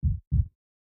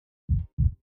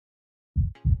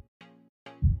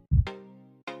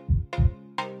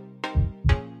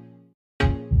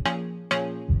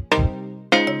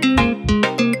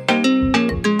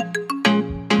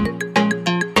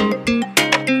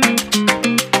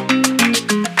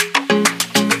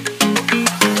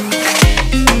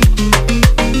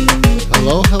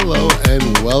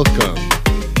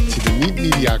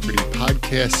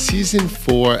Podcast, Season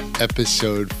 4,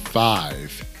 Episode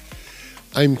 5.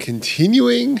 I'm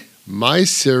continuing my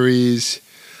series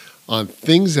on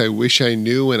things I wish I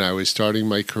knew when I was starting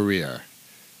my career.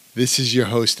 This is your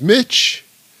host, Mitch,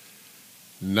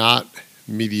 not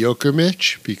Mediocre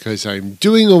Mitch, because I'm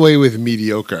doing away with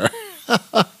mediocre.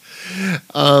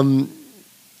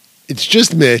 It's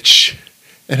just Mitch,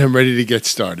 and I'm ready to get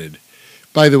started.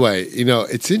 By the way,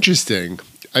 it's interesting.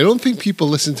 I don't think people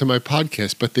listen to my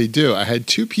podcast, but they do. I had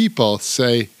two people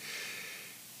say,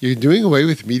 "You're doing away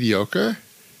with mediocre?"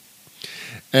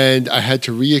 And I had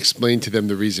to re-explain to them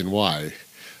the reason why.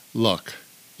 Look,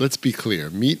 let's be clear.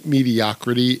 Meet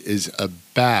Mediocrity is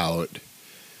about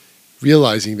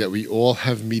realizing that we all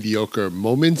have mediocre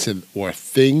moments or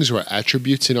things or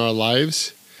attributes in our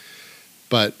lives,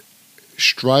 but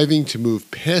striving to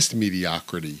move past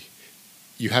mediocrity.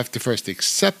 You have to first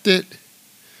accept it,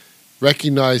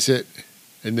 recognize it,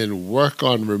 and then work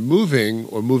on removing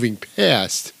or moving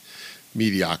past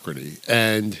mediocrity.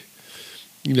 And,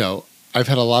 I've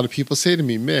had a lot of people say to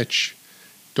me, "Mitch,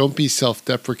 don't be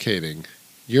self-deprecating.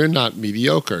 You're not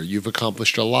mediocre. You've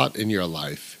accomplished a lot in your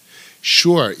life.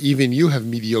 Sure, even you have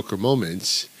mediocre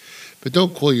moments, but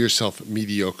don't call yourself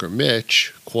mediocre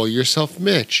Mitch. Call yourself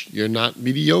Mitch. You're not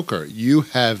mediocre. You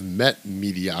have met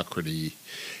mediocrity.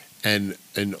 And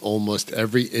in almost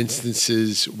every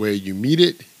instances where you meet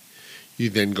it, you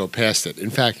then go past it."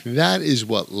 In fact, that is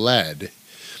what led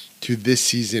to this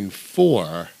season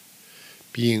 4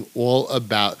 being all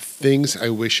about things I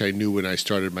wish I knew when I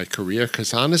started my career.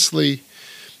 Because honestly,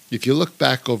 if you look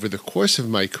back over the course of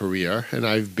my career, and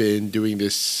I've been doing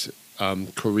this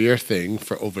career thing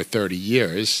for over 30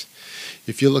 years,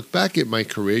 if you look back at my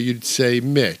career, you'd say,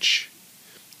 "Mitch,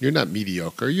 you're not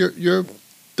mediocre. You're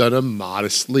done a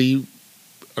modestly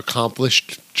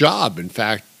accomplished job. In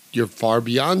fact, you're far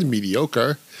beyond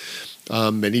mediocre.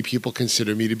 Many people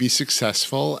consider me to be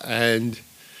successful, and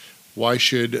why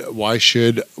should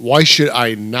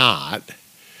I not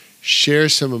share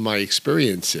some of my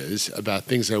experiences about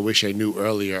things I wish I knew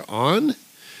earlier on,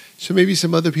 so maybe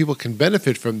some other people can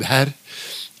benefit from that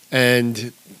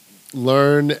and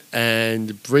learn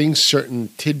and bring certain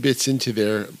tidbits into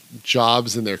their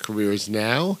jobs and their careers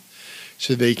now,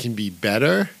 so they can be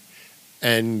better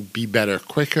and be better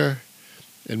quicker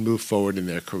and move forward in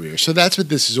their career." So that's what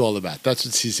this is all about. That's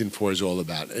what Season 4 is all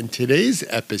about. And today's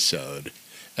episode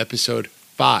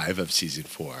 5 of Season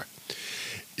 4,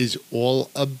 is all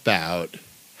about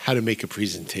how to make a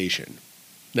presentation.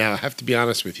 Now, I have to be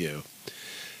honest with you.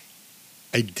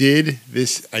 I did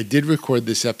record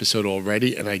this episode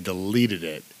already, and I deleted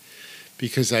it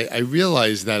because I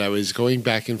realized that I was going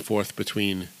back and forth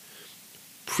between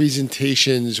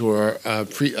presentations or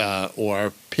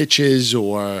pitches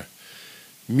or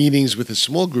meetings with a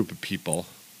small group of people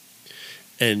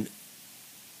and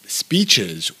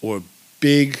speeches or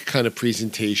big kind of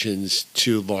presentations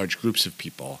to large groups of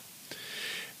people.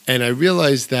 And I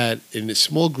realized that in a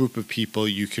small group of people,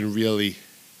 you can really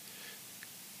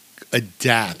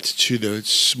adapt to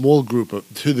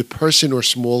the person or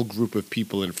small group of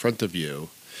people in front of you,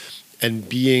 and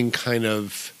being kind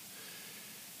of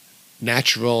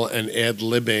natural and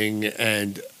ad-libbing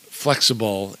and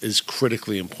flexible is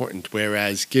critically important,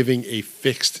 whereas giving a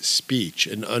fixed speech,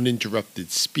 an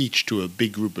uninterrupted speech to a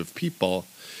big group of people,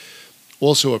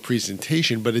 also a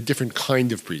presentation, but a different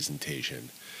kind of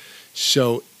presentation.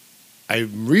 So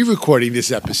I'm re-recording this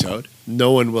episode.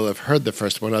 No one will have heard the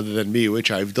first one other than me,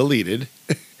 which I've deleted.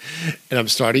 And I'm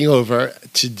starting over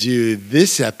to do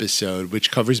this episode, which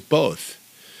covers both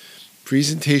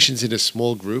presentations in a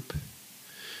small group,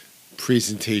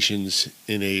 presentations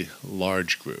in a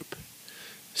large group.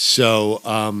 So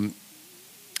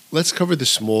let's cover the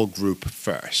small group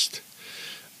first.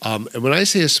 And when I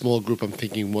say a small group, I'm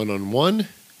thinking one-on-one,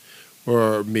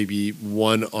 or maybe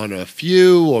one on a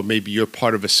few, or maybe you're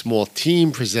part of a small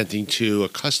team presenting to a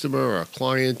customer or a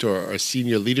client or a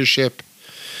senior leadership.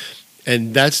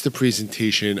 And that's the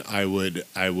presentation I would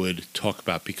talk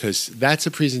about, because that's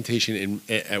a presentation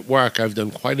at work. I've done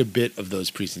quite a bit of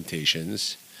those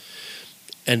presentations.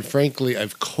 And frankly,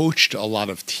 I've coached a lot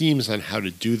of teams on how to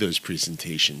do those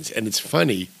presentations. And it's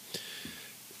funny,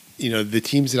 the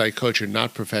teams that I coach are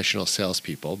not professional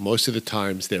salespeople. Most of the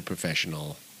times they're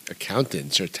professional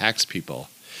accountants or tax people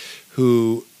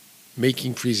who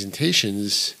making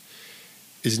presentations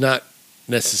is not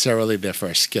necessarily their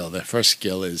first skill. Their first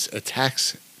skill is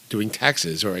doing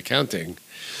taxes or accounting.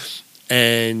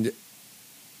 And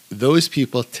those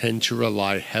people tend to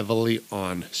rely heavily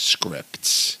on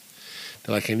scripts.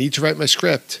 They're like, "I need to write my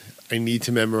script. I need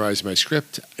to memorize my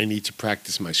script. I need to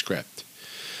practice my script."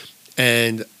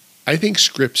 And I think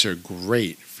scripts are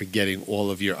great for getting all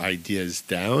of your ideas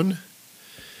down.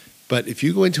 But if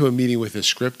you go into a meeting with a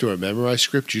script or a memorized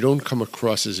script, you don't come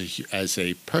across as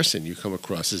a person. You come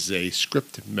across as a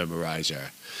script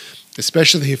memorizer,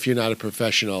 especially if you're not a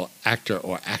professional actor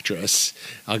or actress.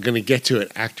 I'm going to get to an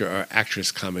actor or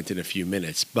actress comment in a few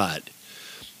minutes, but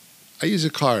I use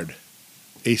a card,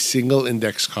 a single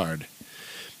index card.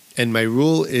 And my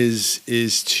rule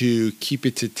is to keep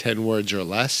it to 10 words or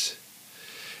less.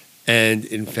 And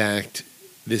in fact,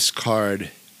 this card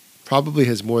probably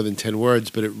has more than 10 words,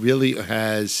 but it really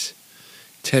has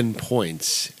 10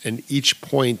 points. And each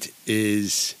point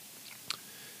is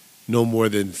no more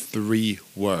than 3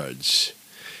 words.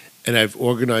 And I've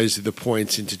organized the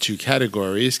points into 2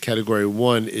 categories. Category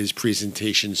 1 is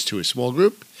presentations to a small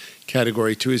group.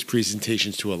 Category 2 is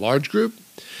presentations to a large group.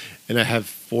 And I have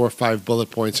 4 or 5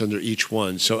 bullet points under each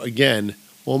one. So again,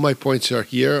 all my points are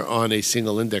here on a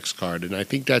single index card. And I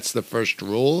think that's the first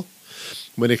rule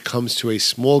when it comes to a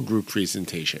small group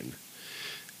presentation.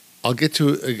 I'll get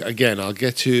to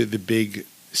the big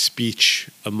speech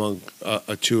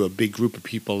to a big group of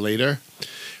people later.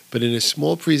 But in a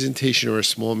small presentation or a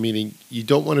small meeting, you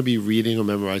don't want to be reading or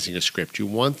memorizing a script. You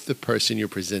want the person you're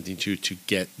presenting to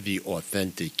get the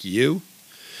authentic you.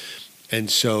 And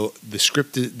so the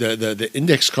script, the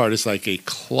index card is like a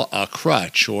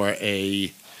crutch or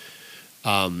a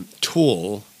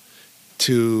tool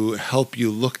to help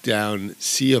you look down,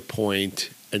 see a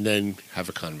point, and then have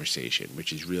a conversation,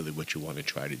 which is really what you want to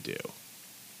try to do.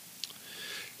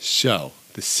 So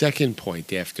the second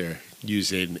point after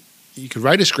using, you could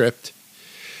write a script,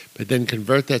 but then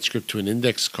convert that script to an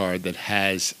index card that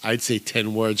has, I'd say,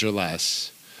 10 words or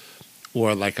less,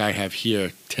 or like I have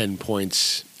here, 10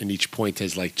 points, and each point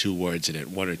has like 2 words in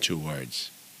it, 1 or 2 words.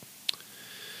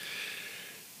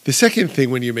 The second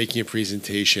thing when you're making a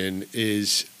presentation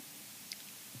is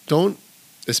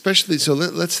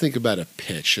let's think about a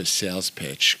pitch, a sales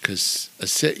pitch, because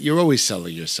you're always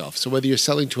selling yourself. So whether you're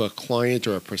selling to a client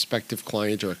or a prospective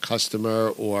client or a customer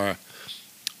or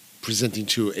presenting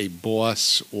to a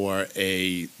boss or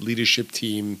a leadership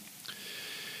team,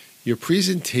 your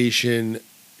presentation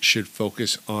should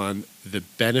focus on the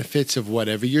benefits of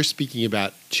whatever you're speaking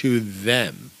about to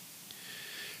them.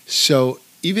 So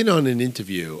even on an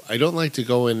interview, I don't like to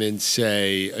go in and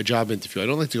say, a job interview, I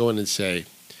don't like to go in and say,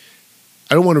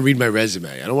 I don't want to read my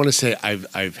resume. I don't want to say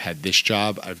I've had this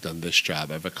job, I've done this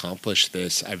job, I've accomplished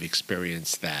this, I've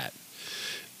experienced that.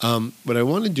 What I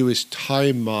want to do is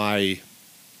tie my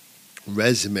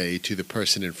resume to the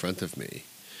person in front of me.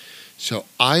 So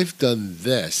I've done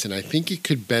this, and I think it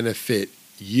could benefit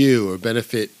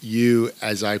you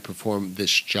as I perform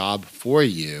this job for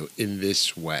you in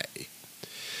this way.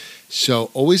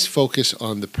 So always focus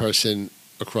on the person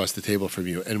across the table from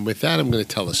you. And with that, I'm going to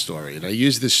tell a story. And I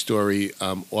use this story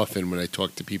often when I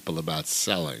talk to people about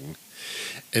selling.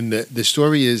 And the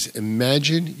story is,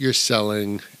 imagine you're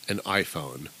selling an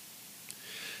iPhone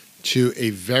to a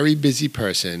very busy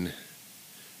person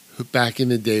who back in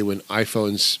the day when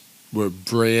iPhones were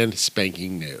brand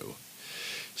spanking new.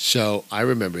 So I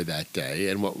remember that day.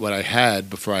 And what I had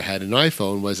before I had an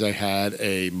iPhone was I had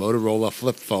a Motorola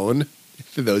flip phone,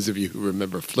 for those of you who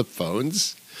remember flip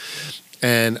phones.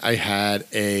 And I had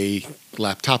a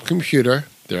laptop computer.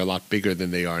 They're a lot bigger than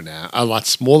they are now. A lot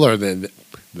smaller than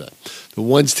the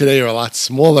ones today are a lot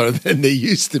smaller than they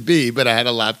used to be, but I had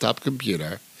a laptop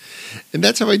computer. And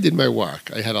that's how I did my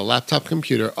work. I had a laptop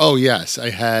computer. Oh, yes,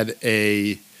 I had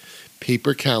a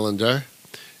paper calendar.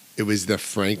 It was the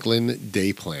Franklin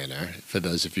Day Planner, for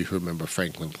those of you who remember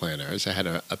Franklin planners. I had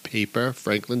a paper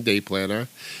Franklin Day Planner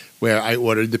where I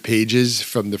ordered the pages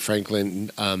from the Franklin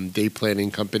Day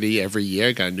Planning Company every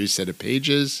year, got a new set of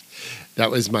pages. That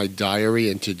was my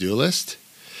diary and to-do list.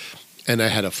 And I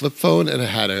had a flip phone and I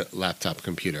had a laptop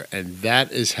computer. And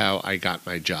that is how I got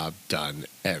my job done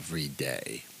every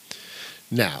day.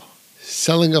 Now,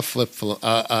 selling an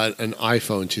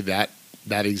iPhone to that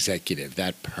executive,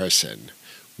 that person,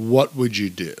 what would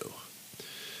you do?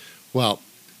 Well,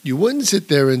 you wouldn't sit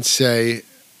there and say,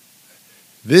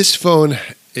 this phone,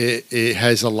 it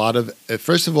has a lot of,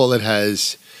 first of all, it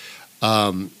has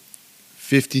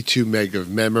 52 meg of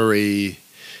memory.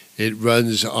 It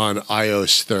runs on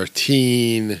iOS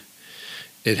 13.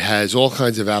 It has all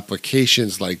kinds of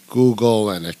applications like Google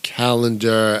and a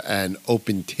calendar and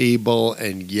OpenTable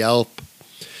and Yelp.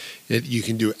 You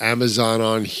can do Amazon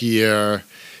on here.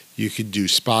 You could do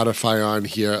Spotify on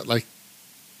here. Like,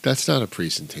 that's not a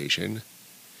presentation.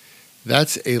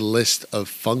 That's a list of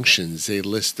functions, a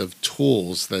list of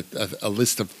tools, a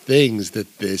list of things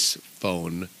that this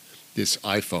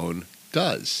iPhone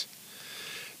does.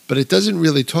 but it doesn't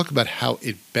really talk about how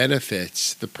it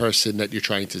benefits the person that you're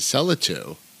trying to sell it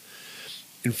to.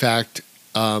 In fact,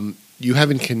 you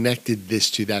haven't connected this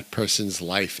to that person's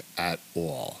life at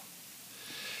all.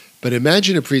 But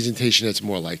imagine a presentation that's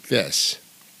more like this.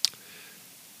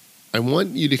 I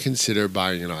want you to consider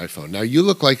buying an iPhone. Now, you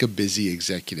look like a busy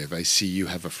executive. I see you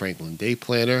have a Franklin Day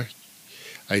Planner.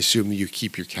 I assume you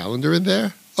keep your calendar in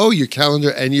there. Oh, your calendar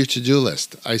and your to-do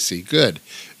list. I see. Good.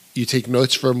 You take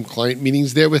notes from client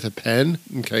meetings there with a pen.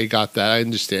 Okay, got that. I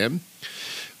understand.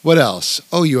 What else?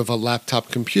 Oh, you have a laptop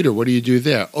computer. What do you do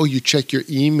there? Oh, you check your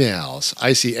emails.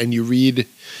 I see. And you read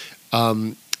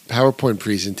PowerPoint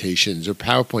presentations or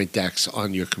PowerPoint decks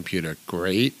on your computer.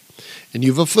 Great. And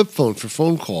you have a flip phone for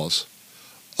phone calls.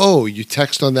 Oh, you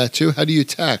text on that too? How do you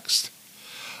text?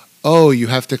 Oh, you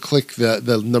have to click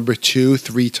the number 2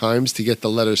 3 times to get the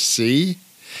letter C?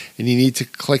 And you need to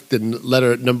click the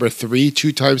letter number 3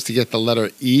 2 times to get the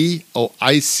letter E? Oh,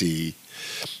 I see.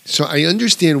 So I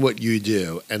understand what you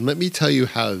do, and let me tell you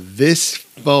how this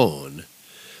phone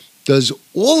does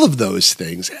all of those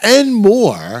things and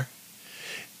more,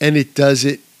 and it does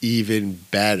it even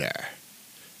better.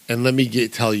 And let me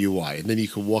tell you why. And then you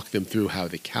can walk them through how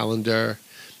the calendar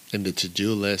and the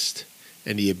to-do list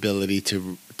and the ability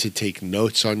to take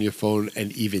notes on your phone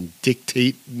and even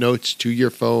dictate notes to your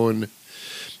phone,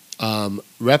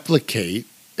 replicate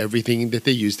everything that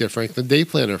they use their Franklin Day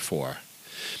Planner for.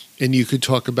 And you could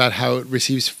talk about how it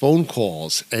receives phone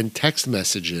calls and text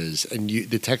messages, and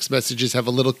the text messages have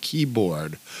a little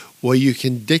keyboard, or you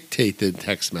can dictate the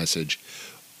text message.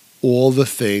 All the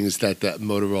things that the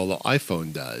Motorola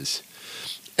iPhone does.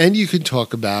 And you can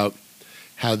talk about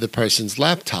how the person's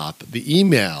laptop, the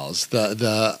emails,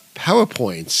 the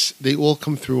PowerPoints, they all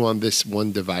come through on this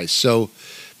one device. So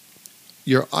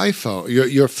your iPhone,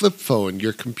 your flip phone,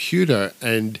 your computer,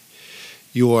 and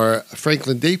your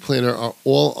Franklin Day Planner are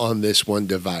all on this one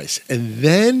device. And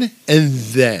then,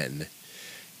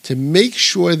 to make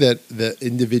sure that the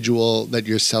individual that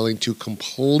you're selling to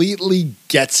completely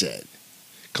gets it,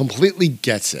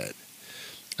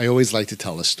 I always like to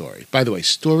tell a story. By the way,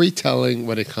 storytelling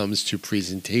when it comes to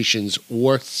presentations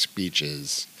or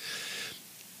speeches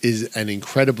is an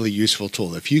incredibly useful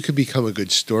tool. If you could become a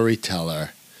good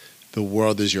storyteller, the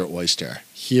world is your oyster.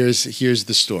 Here's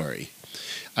the story.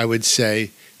 I would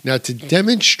say, now to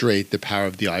demonstrate the power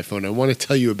of the iPhone, I want to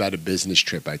tell you about a business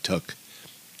trip I took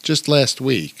just last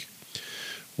week,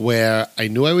 where I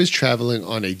knew I was traveling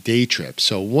on a day trip.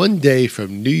 So one day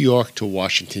from New York to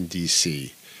Washington,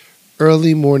 D.C.,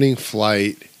 early morning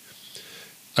flight.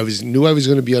 I knew I was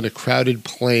going to be on a crowded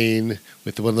plane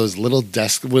with one of those little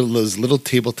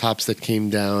tabletops that came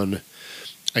down.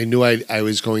 I knew I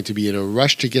was going to be in a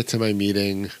rush to get to my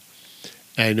meeting.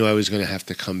 And I knew I was going to have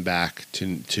to come back to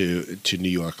New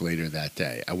York later that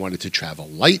day. I wanted to travel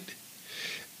light,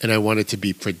 and I wanted to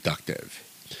be productive.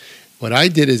 What I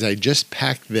did is I just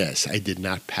packed this. I did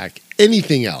not pack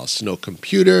anything else. No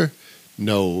computer,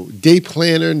 no day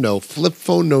planner, no flip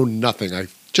phone, no nothing.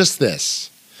 Just this.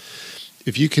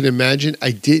 If you can imagine,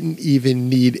 I didn't even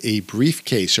need a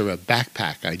briefcase or a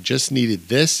backpack. I just needed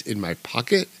this in my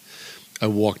pocket. I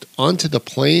walked onto the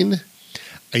plane.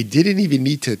 I didn't even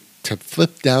need to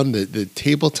flip down the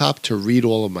tabletop to read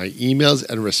all of my emails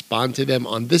and respond to them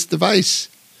on this device.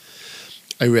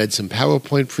 I read some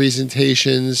PowerPoint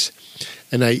presentations,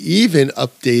 and I even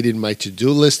updated my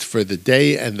to-do list for the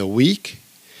day and the week.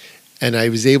 And I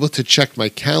was able to check my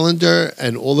calendar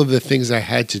and all of the things I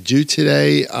had to do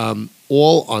today,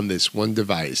 all on this one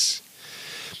device.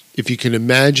 If you can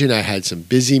imagine, I had some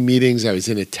busy meetings. I was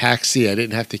in a taxi. I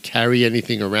didn't have to carry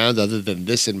anything around other than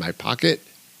this in my pocket.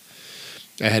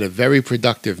 I had a very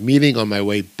productive meeting on my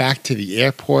way back to the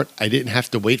airport. I didn't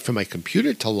have to wait for my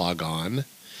computer to log on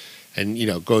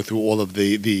and go through all of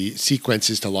the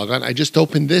sequences to log on. I just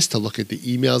opened this to look at the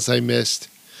emails I missed.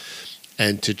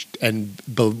 And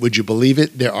would you believe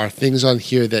it? There are things on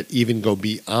here that even go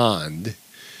beyond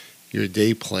your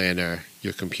day planner,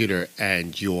 your computer,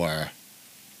 and your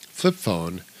flip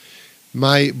phone.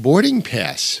 My boarding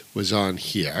pass was on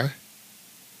here.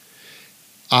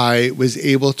 I was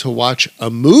able to watch a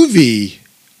movie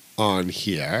on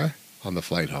here on the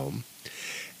flight home.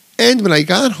 And when I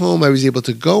got home, I was able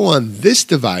to go on this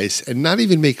device and not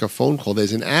even make a phone call.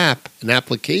 There's an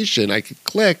application I could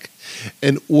click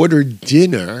and order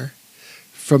dinner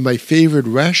from my favorite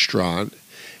restaurant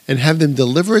and have them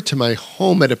deliver it to my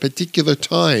home at a particular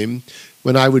time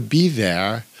when I would be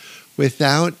there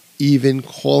without even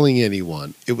calling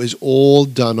anyone. It was all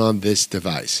done on this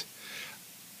device.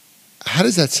 How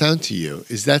does that sound to you?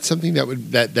 Is that something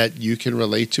that you can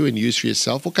relate to and use for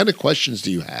yourself? What kind of questions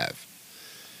do you have?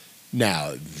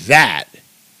 Now that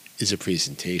is a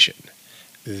presentation.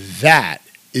 That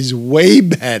is way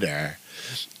better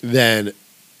than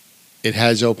it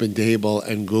has OpenTable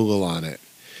and Google on it.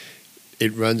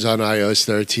 It runs on iOS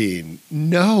 13.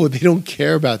 No, they don't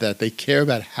care about that. They care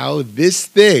about how this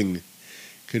thing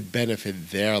could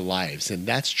benefit their lives. And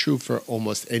that's true for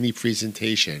almost any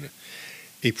presentation.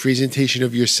 A presentation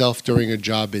of yourself during a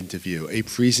job interview, a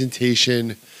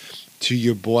presentation to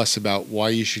your boss about why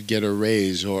you should get a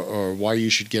raise or why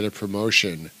you should get a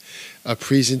promotion, a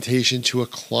presentation to a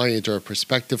client or a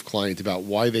prospective client about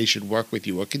why they should work with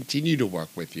you or continue to work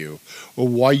with you, or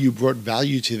why you brought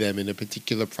value to them in a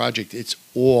particular project. It's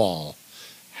all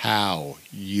how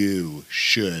you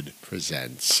should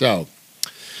present. So,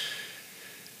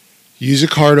 use a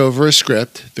card over a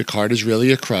script. The card is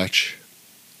really a crutch.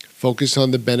 Focus on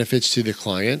the benefits to the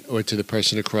client or to the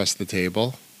person across the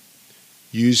table.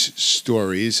 Use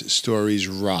stories. Stories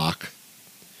rock.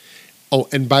 Oh,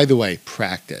 and by the way,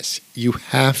 practice. You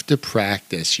have to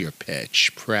practice your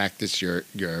pitch. Practice your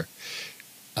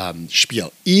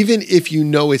spiel. Even if you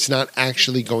know it's not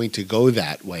actually going to go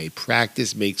that way,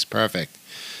 practice makes perfect.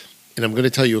 And I'm going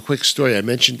to tell you a quick story. I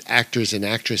mentioned actors and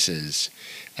actresses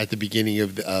at the beginning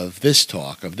of this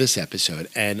talk, of this episode.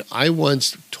 And I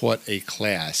once taught a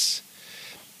class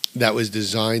that was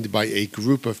designed by a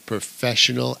group of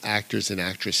professional actors and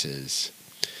actresses.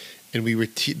 And we were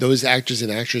those actors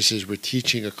and actresses were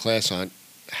teaching a class on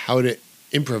how to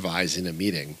improvise in a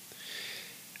meeting.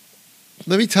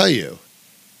 Let me tell you,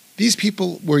 these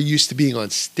people were used to being on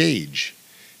stage.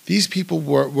 These people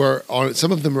were on,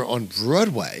 some of them were on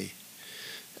Broadway.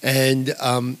 And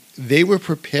they were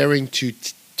preparing to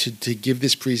give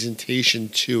this presentation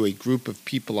to a group of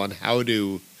people on how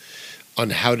to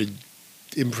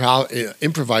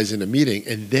improvise in a meeting,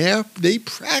 and they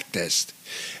practiced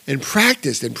and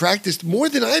practiced and practiced more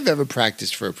than I've ever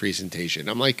practiced for a presentation.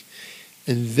 I'm like,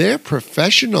 and they're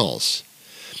professionals.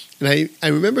 And I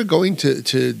remember going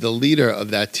to the leader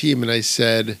of that team, and I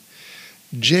said,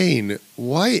 Jane,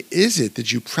 why is it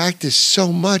that you practice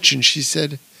so much? And she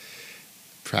said,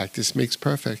 practice makes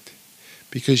perfect.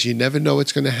 Because you never know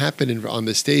what's going to happen on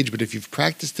the stage, but if you've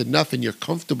practiced enough and you're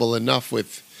comfortable enough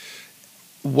with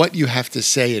what you have to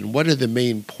say and what are the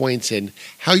main points and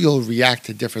how you'll react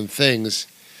to different things,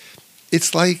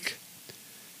 it's like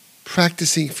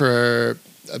practicing for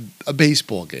a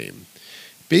baseball game.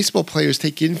 Baseball players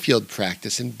take infield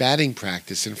practice and batting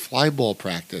practice and fly ball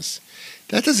practice.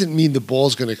 That doesn't mean the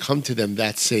ball's going to come to them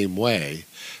that same way,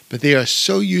 but they are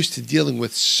so used to dealing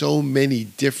with so many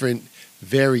different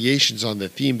variations on the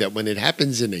theme that when it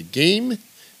happens in a game,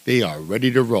 they are ready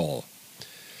to roll.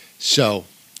 So,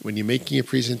 when you're making a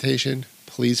presentation,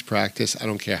 please practice. I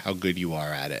don't care how good you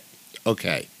are at it.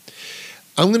 Okay.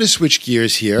 I'm going to switch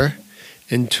gears here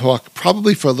and talk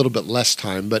probably for a little bit less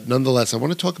time, but nonetheless, I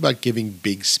want to talk about giving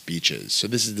big speeches. So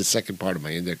this is the second part of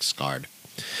my index card.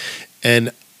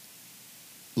 And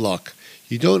look,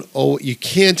 you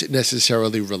can't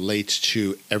necessarily relate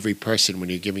to every person when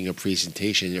you're giving a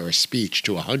presentation or a speech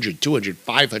to 100, 200,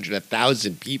 500,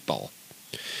 1,000 people.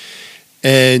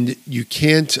 And you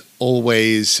can't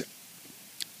always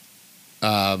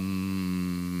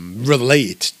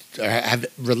relate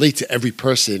to every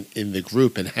person in the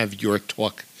group and have your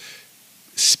talk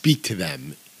speak to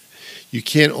them. You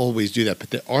can't always do that, but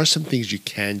there are some things you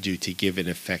can do to give an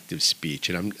effective speech.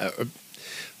 And let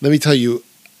me tell you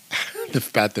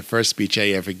about the first speech I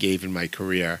ever gave in my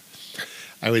career.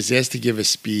 I was asked to give a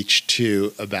speech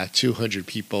to about 200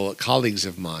 people, colleagues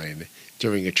of mine,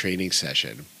 during a training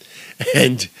session.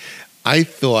 And I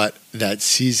thought that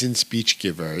seasoned speech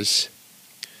givers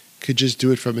could just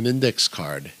do it from an index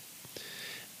card.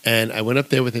 And I went up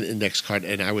there with an index card,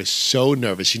 and I was so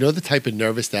nervous. You know the type of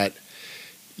nervous that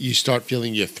you start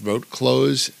feeling your throat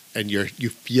close, and you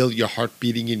feel your heart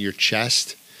beating in your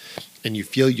chest, and you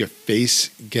feel your face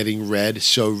getting red,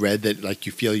 so red that like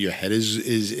you feel your head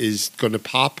is going to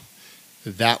pop?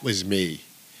 That was me.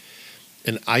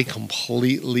 And I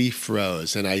completely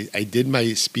froze. And I did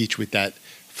my speech with that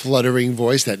fluttering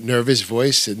voice, that nervous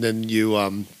voice, and then you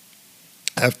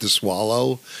have to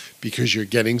swallow because you're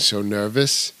getting so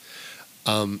nervous.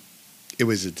 It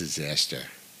was a disaster.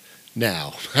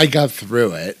 Now, I got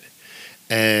through it,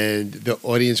 and the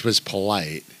audience was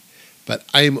polite, but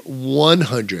I'm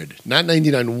 100, not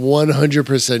 99,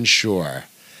 100% sure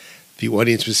the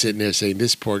audience was sitting there saying,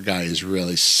 this poor guy is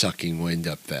really sucking wind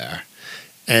up there.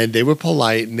 And they were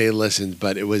polite and they listened,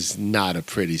 but it was not a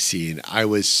pretty scene. I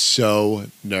was so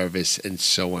nervous and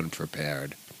so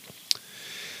unprepared.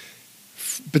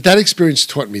 But that experience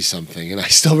taught me something, and I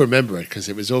still remember it because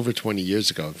it was over 20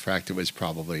 years ago. In fact, it was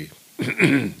probably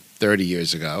 30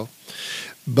 years ago.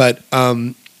 But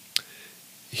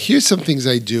Here's some things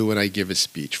I do when I give a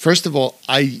speech. First of all,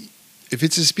 if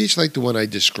it's a speech like the one I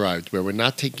described, where we're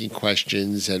not taking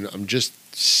questions and I'm just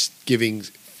giving,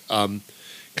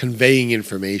 conveying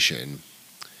information,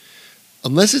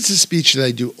 unless it's a speech that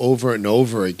I do over and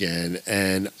over again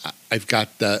and I've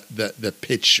got the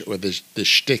pitch or the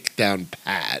shtick down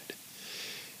pat,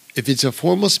 if it's a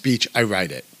formal speech, I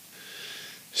write it.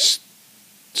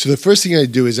 So the first thing I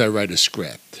do is I write a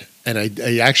script. And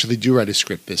I actually do write a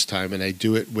script this time, and I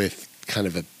do it with kind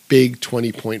of a big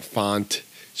 20-point font,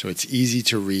 so it's easy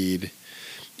to read.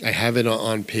 I have it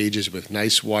on pages with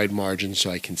nice wide margins so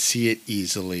I can see it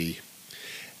easily.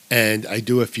 And I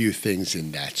do a few things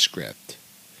in that script.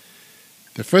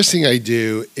 The first thing I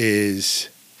do is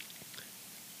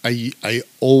I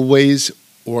always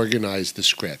organize the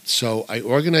script. So I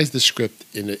organize the script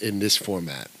in this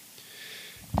format.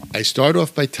 I start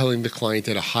off by telling the client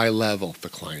at a high level,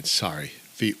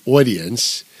 the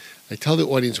audience. I tell the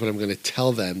audience what I'm going to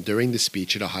tell them during the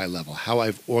speech at a high level, how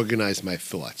I've organized my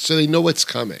thoughts. So they know what's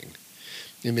coming,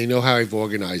 and they know how I've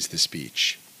organized the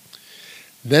speech.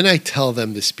 Then I tell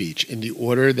them the speech in the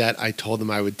order that I told them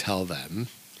I would tell them,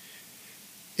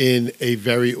 in a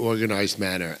very organized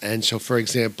manner. And so, for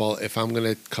example, if I'm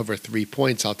going to cover 3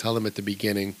 points, I'll tell them at the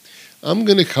beginning, I'm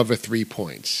going to cover 3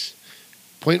 points.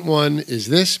 Point 1 is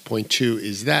this, point 2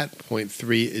 is that, point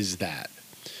 3 is that.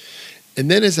 And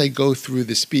then as I go through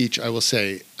the speech, I will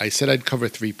say, I said I'd cover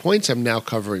 3 points, I'm now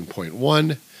covering point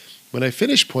 1. When I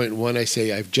finish point 1, I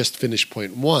say I've just finished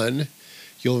point 1.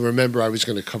 You'll remember I was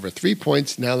going to cover 3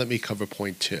 points, now let me cover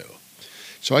point 2.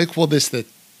 So I call this the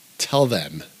tell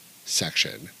them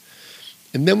section.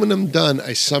 And then when I'm done,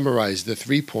 I summarize the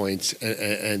 3 points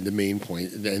and the main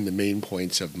point and the main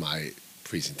points of my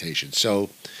presentation. So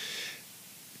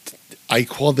I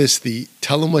call this the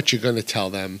tell them what you're going to tell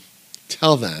them,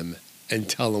 and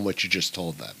tell them what you just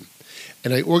told them.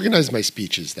 And I organize my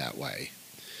speeches that way.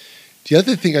 The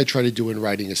other thing I try to do in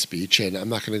writing a speech, and I'm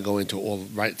not going to go into all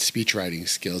speech writing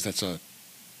skills, that's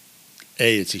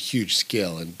it's a huge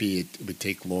skill, and B, it would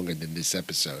take longer than this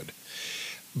episode.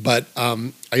 But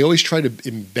I always try to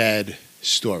embed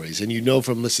stories. And you know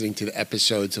from listening to the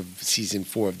episodes of Season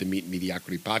 4 of the Meet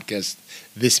Mediocrity podcast,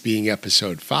 this being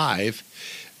episode 5,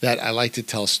 that I like to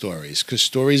tell stories because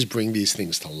stories bring these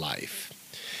things to life.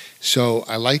 So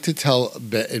I like to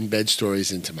embed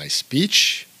stories into my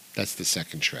speech. That's the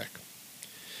second trick.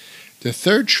 The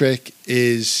third trick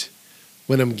is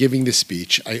when I'm giving the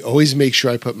speech, I always make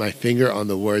sure I put my finger on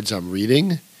the words I'm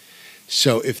reading.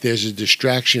 So if there's a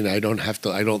distraction, I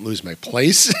don't lose my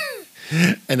place.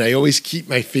 And I always keep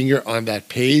my finger on that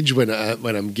page when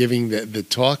I'm giving the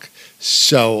talk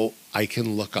so I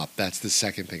can look up. That's the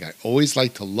second thing. I always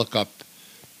like to look up,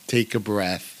 take a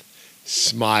breath,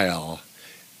 smile,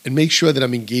 and make sure that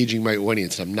I'm engaging my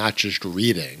audience. I'm not just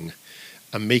reading.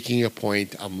 I'm making a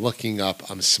point. I'm looking up.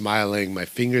 I'm smiling. My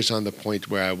finger's on the point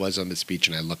where I was on the speech,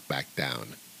 and I look back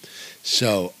down.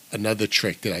 So another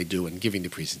trick that I do in giving the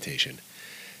presentation.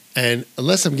 And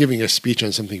unless I'm giving a speech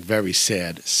on something very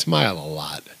sad, smile a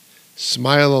lot.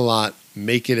 Smile a lot.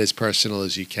 Make it as personal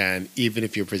as you can, even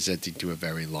if you're presenting to a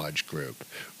very large group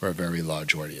or a very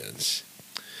large audience.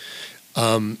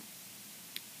 And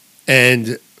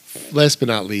last but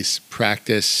not least,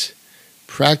 practice.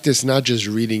 Practice not just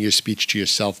reading your speech to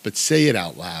yourself, but say it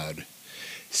out loud.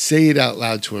 Say it out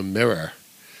loud to a mirror.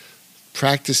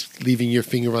 Practice leaving your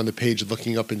finger on the page,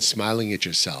 looking up and smiling at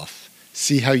yourself.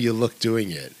 See how you look doing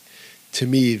it. To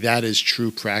me, that is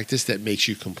true practice that makes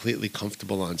you completely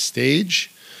comfortable on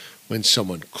stage. When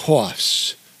someone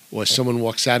coughs, or someone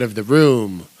walks out of the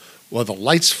room, or the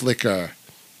lights flicker,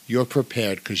 you're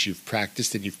prepared because you've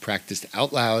practiced, and you've practiced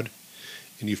out loud,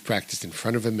 and you've practiced in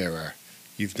front of a mirror.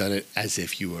 You've done it as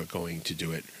if you were going to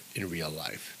do it in real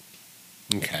life.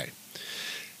 Okay.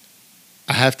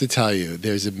 I have to tell you,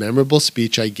 there's a memorable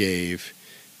speech I gave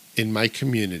in my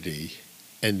community,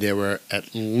 and there were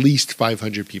at least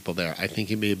 500 people there. I think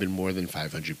it may have been more than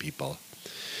 500 people.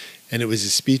 And it was a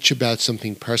speech about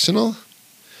something personal,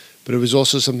 but it was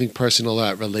also something personal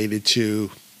that related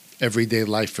to everyday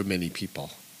life for many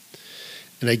people.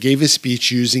 And I gave a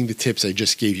speech using the tips I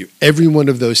just gave you. Every one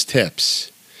of those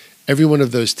tips, wrote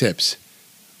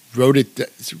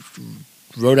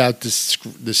out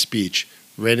the speech,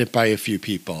 read it by a few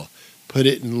people, put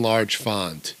it in large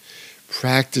font,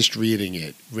 practiced reading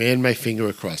it, ran my finger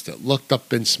across it, looked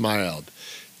up and smiled,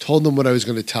 told them what I was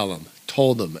going to tell them,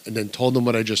 told them, and then told them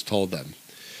what I just told them.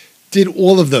 Did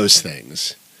all of those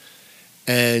things.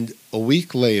 And a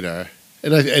week later,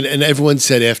 and everyone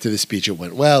said after the speech it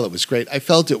went well, it was great. I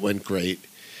felt it went great.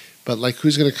 But like,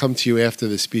 who's going to come to you after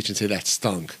the speech and say, that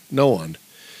stunk? No one.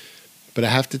 But I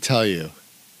have to tell you,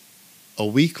 a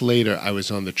week later, I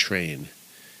was on the train,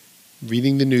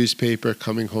 reading the newspaper,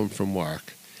 coming home from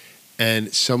work,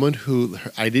 and someone who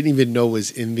I didn't even know was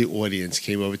in the audience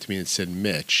came over to me and said,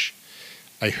 "Mitch,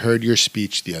 I heard your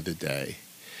speech the other day,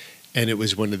 and it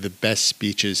was one of the best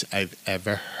speeches I've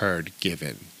ever heard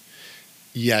given.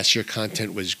 Yes, your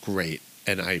content was great,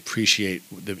 and I appreciate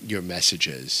your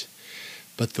messages,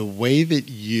 but the way that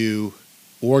you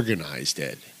organized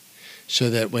it, so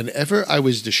that whenever I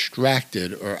was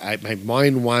distracted or my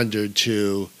mind wandered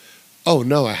to, oh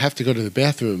no, I have to go to the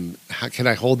bathroom, how can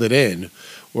I hold it in?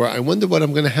 Or I wonder what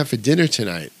I'm going to have for dinner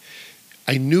tonight.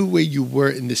 I knew where you were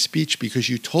in the speech because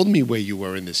you told me where you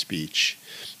were in the speech.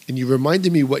 And you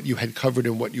reminded me what you had covered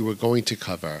and what you were going to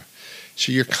cover.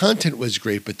 So your content was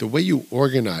great, but the way you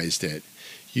organized it,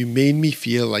 you made me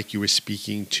feel like you were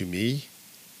speaking to me,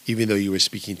 even though you were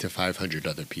speaking to 500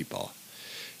 other people."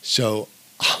 So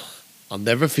I'll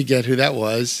never forget who that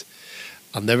was.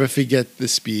 I'll never forget the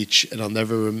speech, and I'll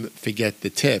never forget the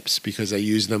tips because I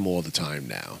use them all the time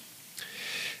now.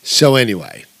 So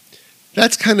anyway,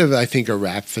 that's kind of, I think, a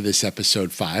wrap for this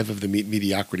episode 5 of the Meet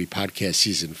Mediocrity Podcast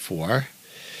Season 4.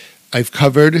 I've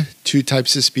covered 2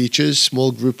 types of speeches,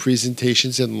 small group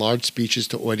presentations and large speeches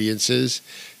to audiences,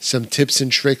 some tips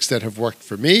and tricks that have worked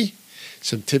for me,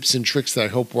 some tips and tricks that I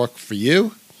hope work for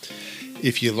you.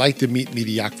 If you like the Meet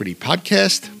Mediocrity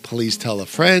podcast, please tell a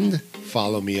friend,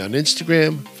 follow me on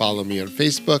Instagram, follow me on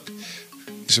Facebook,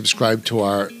 subscribe to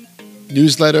our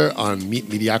newsletter on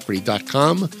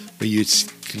meetmediocrity.com, where you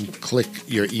can click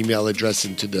your email address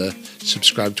into the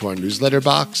subscribe to our newsletter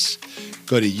box.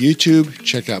 Go to YouTube,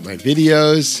 check out my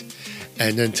videos,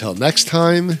 and until next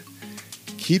time,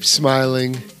 keep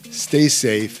smiling, stay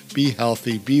safe, be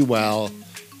healthy, be well.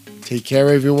 Take care,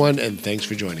 everyone, and thanks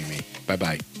for joining me.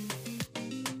 Bye-bye.